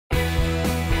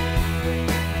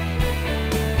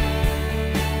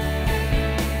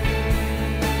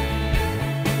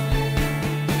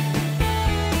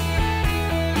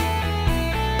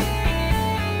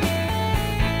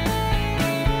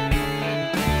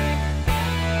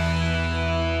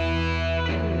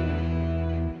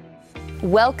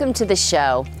Welcome to the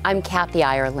show. I'm Kathy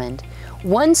Ireland.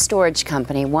 One storage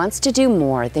company wants to do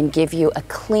more than give you a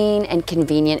clean and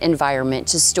convenient environment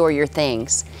to store your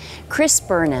things. Cris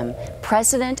Burnam,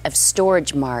 president of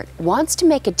StorageMart, wants to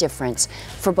make a difference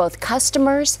for both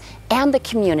customers and the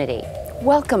community.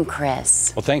 Welcome,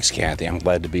 Cris. Well, thanks, Kathy. I'm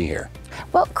glad to be here.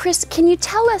 Well, Cris, can you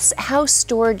tell us how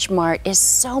StorageMart is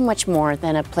so much more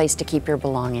than a place to keep your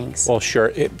belongings? Well, sure.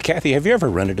 Kathy, have you ever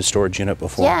rented a storage unit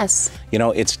before? Yes. You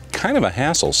know, it's kind of a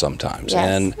hassle sometimes. Yes.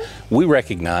 And we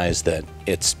recognize that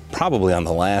it's probably on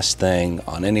the last thing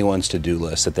on anyone's to-do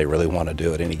list that they really want to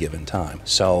do at any given time.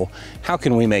 So how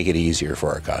can we make it easier for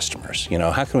our customers? You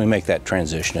know, how can we make that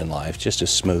transition in life just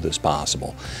as smooth as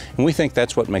possible? And we think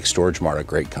that's what makes StorageMart a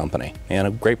great company and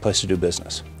a great place to do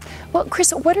business. Well,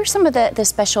 Cris, what are some of the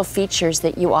special features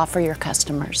that you offer your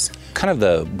customers? Kind of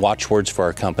the watchwords for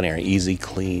our company are easy,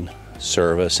 clean,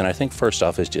 service, and I think first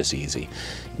off is just easy.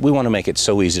 We want to make it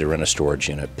so easy to rent a storage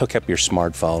unit. Pick up your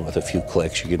smartphone with a few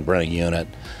clicks, you can rent a unit,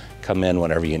 come in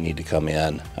whenever you need to come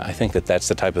in. I think that that's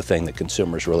the type of thing that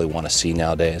consumers really want to see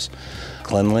nowadays.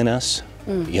 Cleanliness,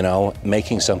 you know,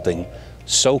 making something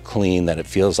so clean that it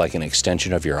feels like an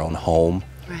extension of your own home.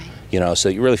 Right. You know, so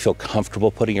you really feel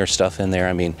comfortable putting your stuff in there.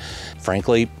 I mean,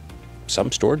 frankly,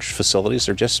 some storage facilities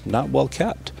are just not well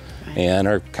kept and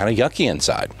are kind of yucky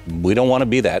inside. We don't want to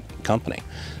be that company.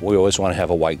 We always want to have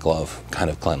a white glove kind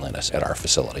of cleanliness at our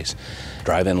facilities.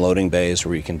 Drive-in loading bays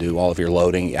where you can do all of your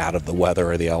loading out of the weather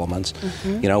or the elements.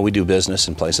 You know, we do business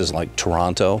in places like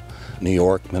Toronto, New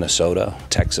York, Minnesota,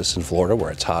 Texas, and Florida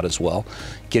where it's hot as well.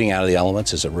 Getting out of the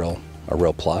elements is a real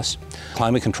plus.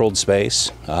 Climate-controlled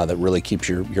space that really keeps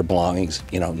your belongings,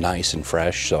 you know, nice and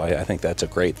fresh. So I think that's a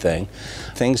great thing.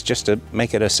 Things just to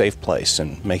make it a safe place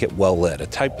and make it well lit. A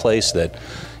type place that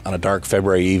on a dark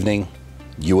February evening,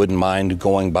 you wouldn't mind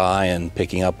going by and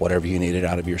picking up whatever you needed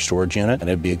out of your storage unit, and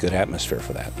it'd be a good atmosphere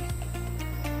for that.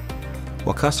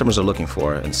 What customers are looking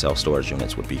for in self-storage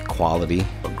units would be quality,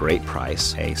 a great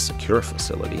price, a secure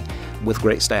facility with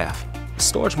great staff.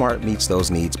 StorageMart meets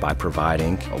those needs by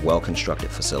providing a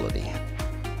well-constructed facility,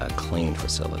 a clean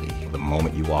facility. The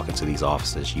moment you walk into these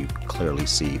offices, you clearly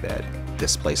see that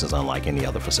this place is unlike any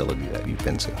other facility that you've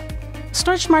been to.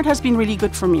 StorageMart has been really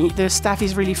good for me. The staff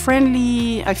is really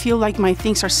friendly. I feel like my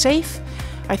things are safe.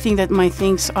 I think that my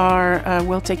things are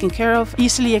well taken care of,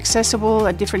 easily accessible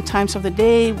at different times of the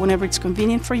day, whenever it's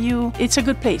convenient for you. It's a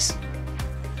good place.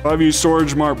 I've used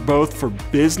StorageMart both for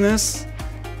business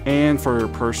and for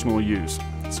personal use.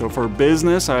 So for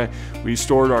business, we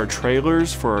stored our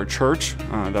trailers for our church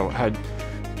that had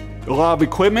a lot of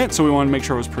equipment, so we wanted to make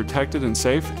sure it was protected and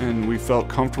safe, and we felt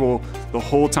comfortable the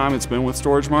whole time it's been with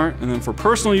StorageMart. And then for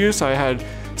personal use, I had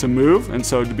to move, and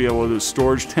so to be able to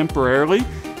storage temporarily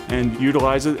and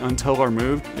utilize it until our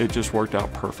move, it just worked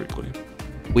out perfectly.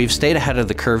 We've stayed ahead of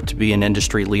the curve to be an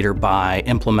industry leader by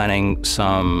implementing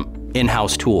some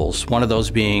in-house tools, one of those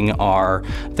being our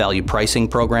value pricing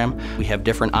program. We have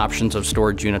different options of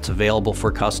storage units available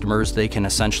for customers. They can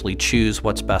essentially choose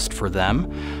what's best for them.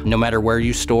 No matter where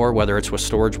you store, whether it's with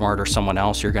StorageMart or someone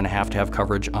else, you're going to have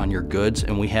coverage on your goods,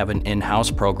 and we have an in-house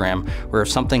program where if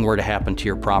something were to happen to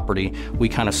your property, we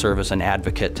kind of serve as an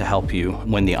advocate to help you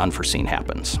when the unforeseen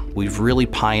happens. We've really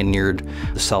pioneered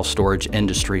the self-storage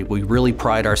industry. We really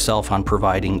pride ourselves on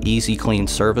providing easy, clean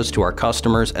service to our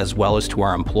customers as well as to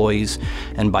our employees.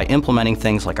 And by implementing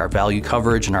things like our value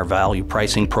coverage and our value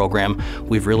pricing program,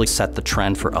 we've really set the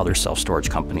trend for other self-storage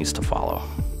companies to follow.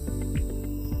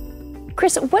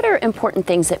 Cris, what are important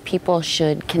things that people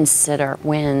should consider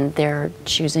when they're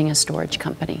choosing a storage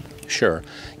company? Sure.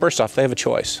 First off, they have a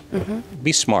choice.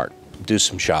 Be smart. Do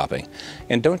some shopping.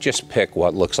 And don't just pick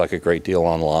what looks like a great deal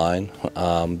online.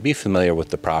 Be familiar with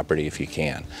the property if you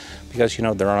can, because, you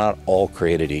know, they're not all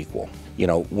created equal. You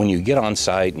know, when you get on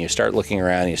site and you start looking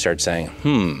around and you start saying,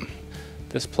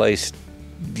 this place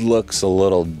looks a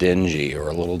little dingy or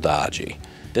a little dodgy.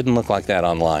 Didn't look like that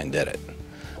online, did it?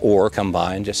 Or come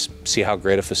by and just see how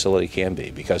great a facility can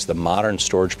be, because the modern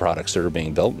storage products that are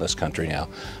being built in this country now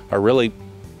are really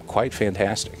quite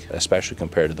fantastic, especially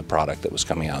compared to the product that was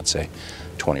coming out, say,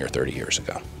 20 or 30 years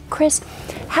ago. Cris,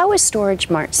 how is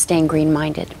StorageMart staying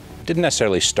green-minded? Didn't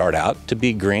necessarily start out to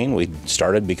be green. We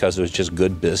started because it was just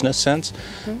good business sense,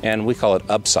 and we call it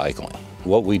upcycling.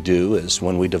 What we do is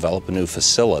when we develop a new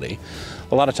facility,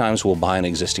 a lot of times we'll buy an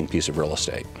existing piece of real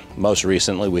estate. Most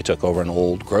recently, we took over an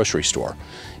old grocery store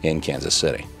in Kansas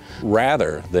City.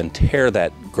 Rather than tear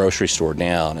that grocery store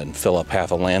down and fill up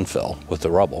half a landfill with the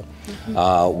rubble,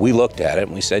 we looked at it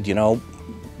and we said, you know,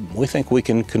 we think we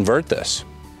can convert this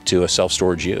to a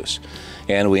self-storage use.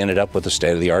 And we ended up with a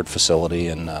state-of-the-art facility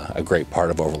in a great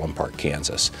part of Overland Park,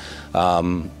 Kansas.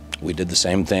 We did the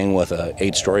same thing with a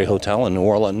 8-story hotel in New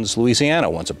Orleans, Louisiana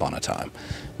once upon a time.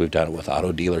 We've done it with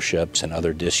auto dealerships and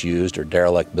other disused or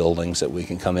derelict buildings that we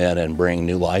can come in and bring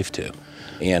new life to.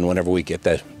 And whenever we get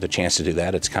the chance to do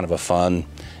that, it's kind of a fun,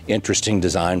 interesting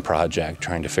design project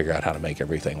trying to figure out how to make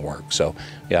everything work. So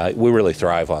yeah, we really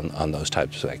thrive on those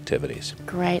types of activities.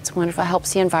 Great, it's wonderful. It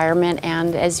helps the environment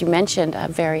and, as you mentioned,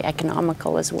 very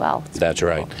economical as well. That's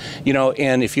right. You know,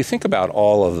 and if you think about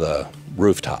all of the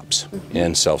rooftops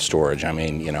in self-storage, I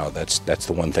mean, you know, that's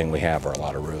the one thing we have are a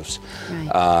lot of roofs.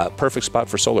 Right. Perfect spot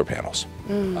for solar panels.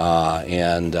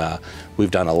 And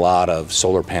we've done a lot of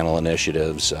solar panel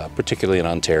initiatives, particularly in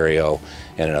Ontario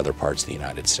and in other parts of the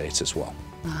United States as well.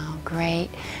 Oh, great.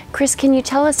 Cris, can you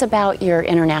tell us about your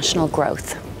international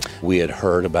growth? We had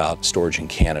heard about storage in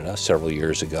Canada several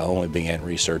years ago, and we began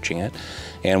researching it,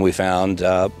 and we found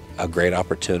a great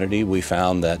opportunity. We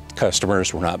found that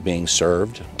customers were not being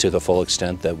served to the full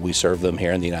extent that we serve them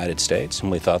here in the United States, and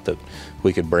we thought that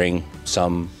we could bring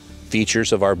some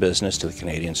features of our business to the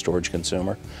Canadian storage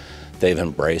consumer. They've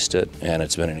embraced it, and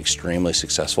it's been an extremely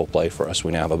successful play for us.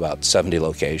 We now have about 70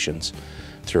 locations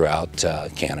throughout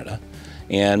Canada.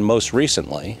 And most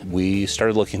recently, we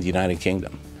started looking at the United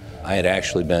Kingdom. I had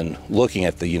actually been looking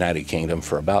at the United Kingdom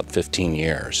for about 15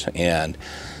 years and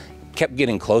kept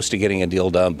getting close to getting a deal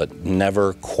done, but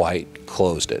never quite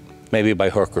closed it. Maybe by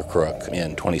hook or crook,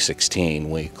 in 2016,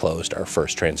 we closed our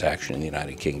first transaction in the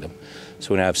United Kingdom.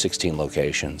 So we now have 16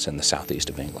 locations in the southeast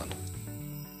of England.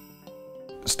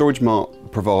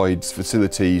 StorageMart provides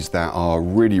facilities that are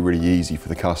really, really easy for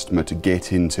the customer to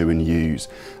get into and use.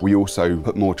 We also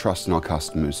put more trust in our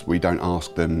customers. We don't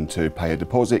ask them to pay a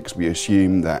deposit because we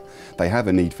assume that they have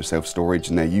a need for self-storage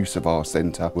and their use of our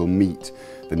centre will meet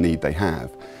the need they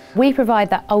have. We provide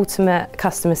that ultimate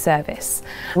customer service.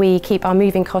 We keep our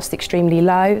moving costs extremely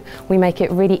low, we make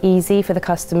it really easy for the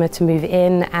customer to move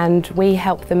in, and we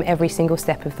help them every single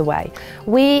step of the way.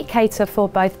 We cater for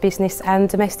both business and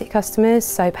domestic customers,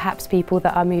 so perhaps people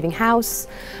that are moving house,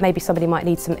 maybe somebody might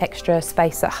need some extra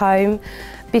space at home.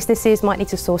 Businesses might need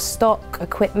to source stock,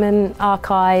 equipment,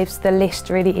 archives, the list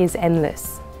really is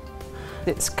endless.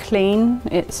 It's clean,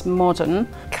 it's modern.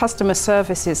 Customer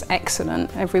service is excellent.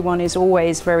 Everyone is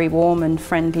always very warm and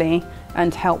friendly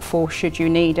and helpful should you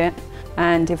need it.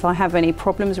 And if I have any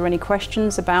problems or any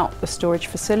questions about the storage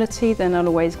facility, then I'll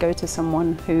always go to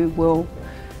someone who will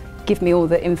give me all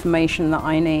the information that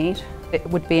I need. It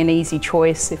would be an easy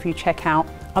choice. If you check out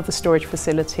other storage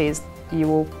facilities, you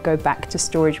will go back to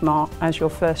StorageMart as your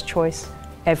first choice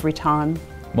every time.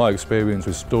 My experience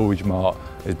with StorageMart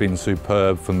has been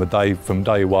superb from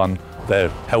day one. They're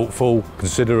helpful,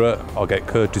 considerate. I get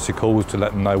courtesy calls to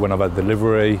let them know when I've had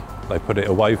delivery. They put it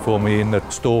away for me in the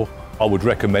store. I would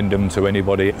recommend them to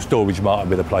anybody. StorageMart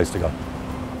would be the place to go.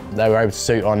 They were able to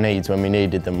suit our needs when we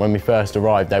needed them. When we first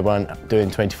arrived, they weren't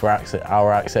doing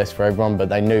 24-hour access for everyone, but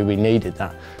they knew we needed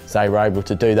that. So they were able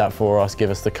to do that for us, give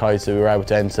us the code so we were able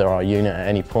to enter our unit at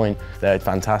any point. They're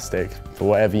fantastic. For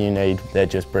whatever you need, they're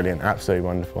just brilliant, absolutely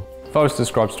wonderful. If I was to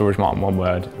describe StorageMart in one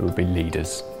word, it would be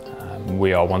leaders.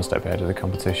 We are one step ahead of the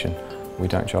competition. We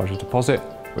don't charge a deposit,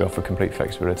 we offer complete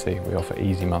flexibility, we offer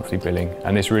easy monthly billing,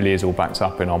 and this really is all backed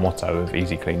up in our motto of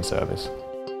easy, clean service.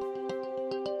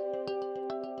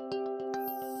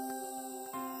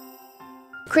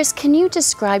 Cris, can you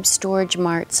describe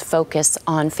StorageMart's focus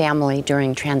on family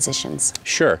during transitions?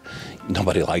 Sure.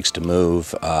 Nobody likes to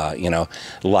move. You know,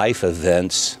 life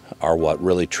events are what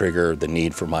really trigger the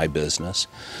need for my business.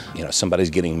 You know, somebody's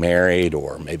getting married,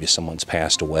 or maybe someone's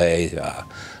passed away,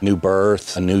 new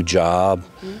birth, a new job,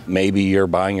 maybe you're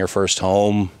buying your first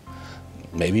home,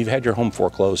 maybe you've had your home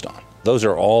foreclosed on. Those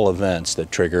are all events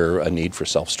that trigger a need for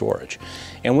self-storage.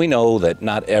 And we know that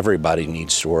not everybody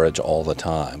needs storage all the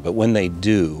time, but when they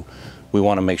do, we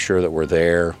want to make sure that we're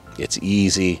there. It's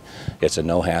easy, it's a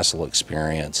no-hassle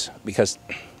experience, because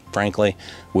frankly,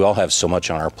 we all have so much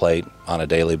on our plate on a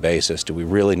daily basis. Do we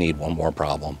really need one more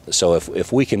problem? So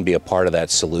if we can be a part of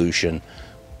that solution,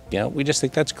 you know, we just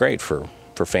think that's great for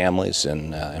families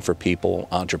and for people,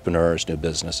 entrepreneurs, new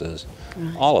businesses,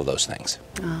 all of those things.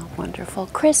 Oh, wonderful.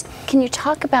 Cris, can you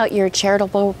talk about your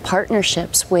charitable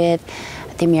partnerships with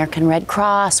the American Red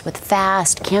Cross, with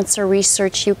FAST, Cancer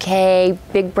Research UK,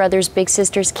 Big Brothers Big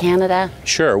Sisters Canada?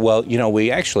 Sure. Well, you know, we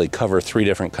actually cover 3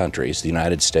 different countries, the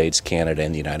United States, Canada,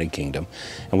 and the United Kingdom,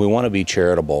 and we want to be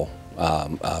charitable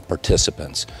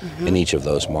participants in each of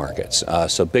those markets.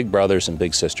 So big brothers and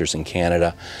big sisters in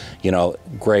Canada, you know,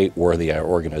 great, worthy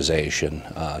organization.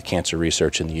 Cancer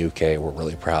Research in the UK, we're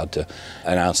really proud to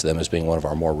announce them as being one of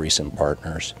our more recent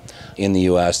partners. In the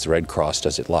US, the Red Cross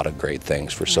does a lot of great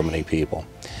things for so many people.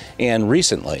 And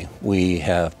recently, we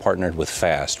have partnered with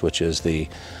FAST, which is the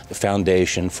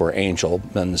Foundation for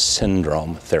Angelman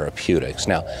Syndrome Therapeutics.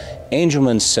 Now,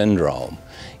 Angelman syndrome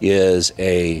is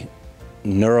a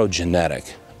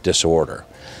neurogenetic disorder.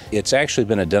 It's actually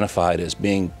been identified as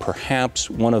being perhaps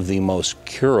one of the most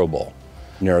curable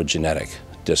neurogenetic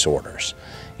disorders.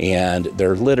 And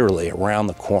they're literally around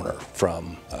the corner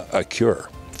from a cure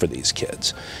for these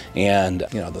kids. And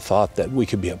you know, the thought that we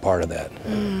could be a part of that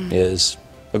is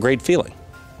a great feeling,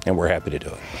 and we're happy to do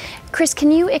it. Cris,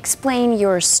 can you explain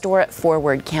your Store It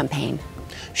Forward campaign?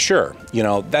 Sure. You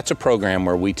know, that's a program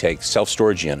where we take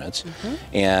self-storage units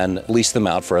and lease them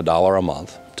out for $1 a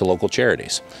month to local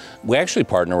charities. We actually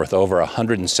partner with over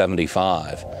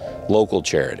 175 local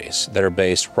charities that are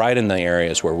based right in the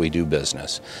areas where we do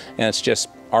business. And it's just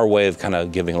our way of kind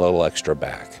of giving a little extra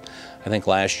back. I think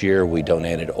last year we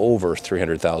donated over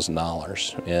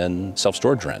 $300,000 in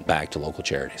self-storage rent back to local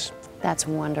charities. That's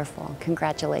wonderful.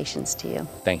 Congratulations to you.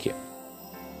 Thank you.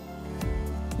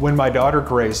 When my daughter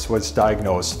Grace was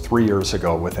diagnosed 3 years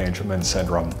ago with Angelman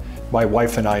syndrome, my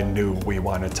wife and I knew we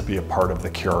wanted to be a part of the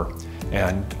cure.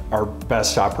 And our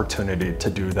best opportunity to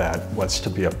do that was to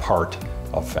be a part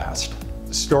of FAST.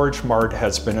 StorageMart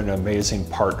has been an amazing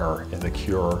partner in the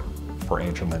cure for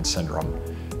Angelman syndrome.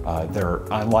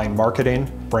 Their online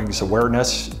marketing brings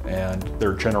awareness, and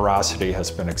their generosity has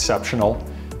been exceptional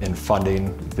in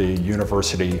funding the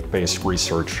university-based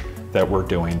research that we're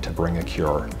doing to bring a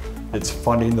cure. It's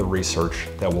funding the research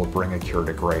that will bring a cure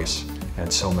to Grace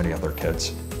and so many other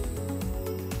kids.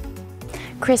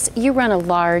 Cris, you run a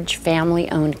large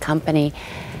family-owned company.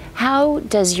 How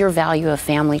does your value of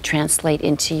family translate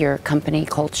into your company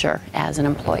culture as an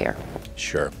employer?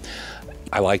 Sure.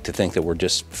 I like to think that we're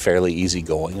just fairly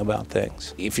easygoing about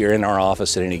things. If you're in our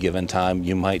office at any given time,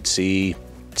 you might see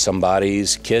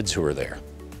somebody's kids who are there,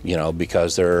 you know,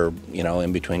 because they're, you know,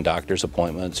 in between doctor's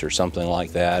appointments or something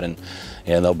like that, and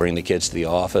they'll bring the kids to the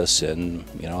office, and,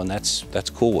 you know, and that's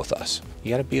cool with us.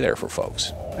 You got to be there for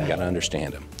folks. You got to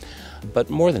understand them.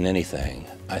 But more than anything,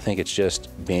 I think it's just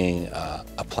being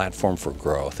a platform for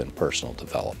growth and personal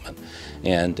development,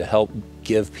 and to help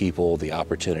give people the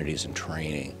opportunities and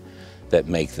training that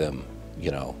make them,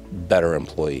 you know, better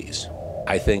employees.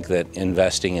 I think that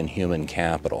investing in human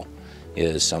capital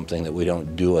is something that we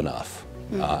don't do enough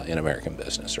in American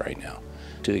business right now.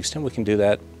 To the extent we can do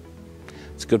that,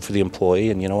 it's good for the employee,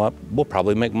 and you know what? We'll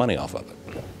probably make money off of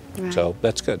it. Right. So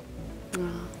that's good.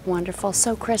 Oh, wonderful.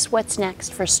 So Cris, what's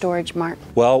next for StorageMart?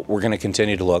 Well, we're going to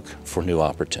continue to look for new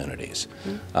opportunities.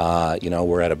 You know,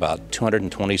 we're at about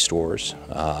 220 stores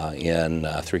in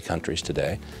 3 countries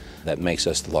today. That makes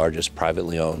us the largest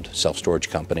privately owned self-storage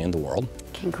company in the world.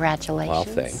 Congratulations. Well,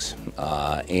 thanks.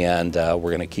 And we're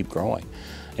going to keep growing.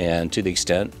 And to the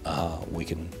extent we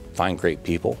can find great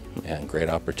people and great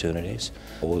opportunities,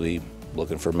 we'll be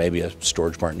looking for maybe a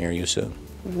StorageMart near you soon.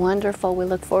 Wonderful. We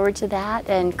look forward to that.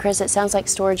 And Cris, it sounds like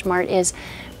StorageMart is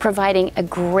providing a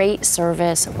great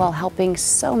service while helping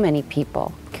so many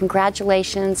people.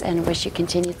 Congratulations, and wish you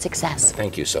continued success.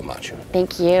 Thank you so much.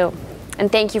 Thank you.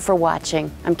 And thank you for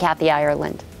watching. I'm Kathy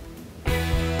Ireland.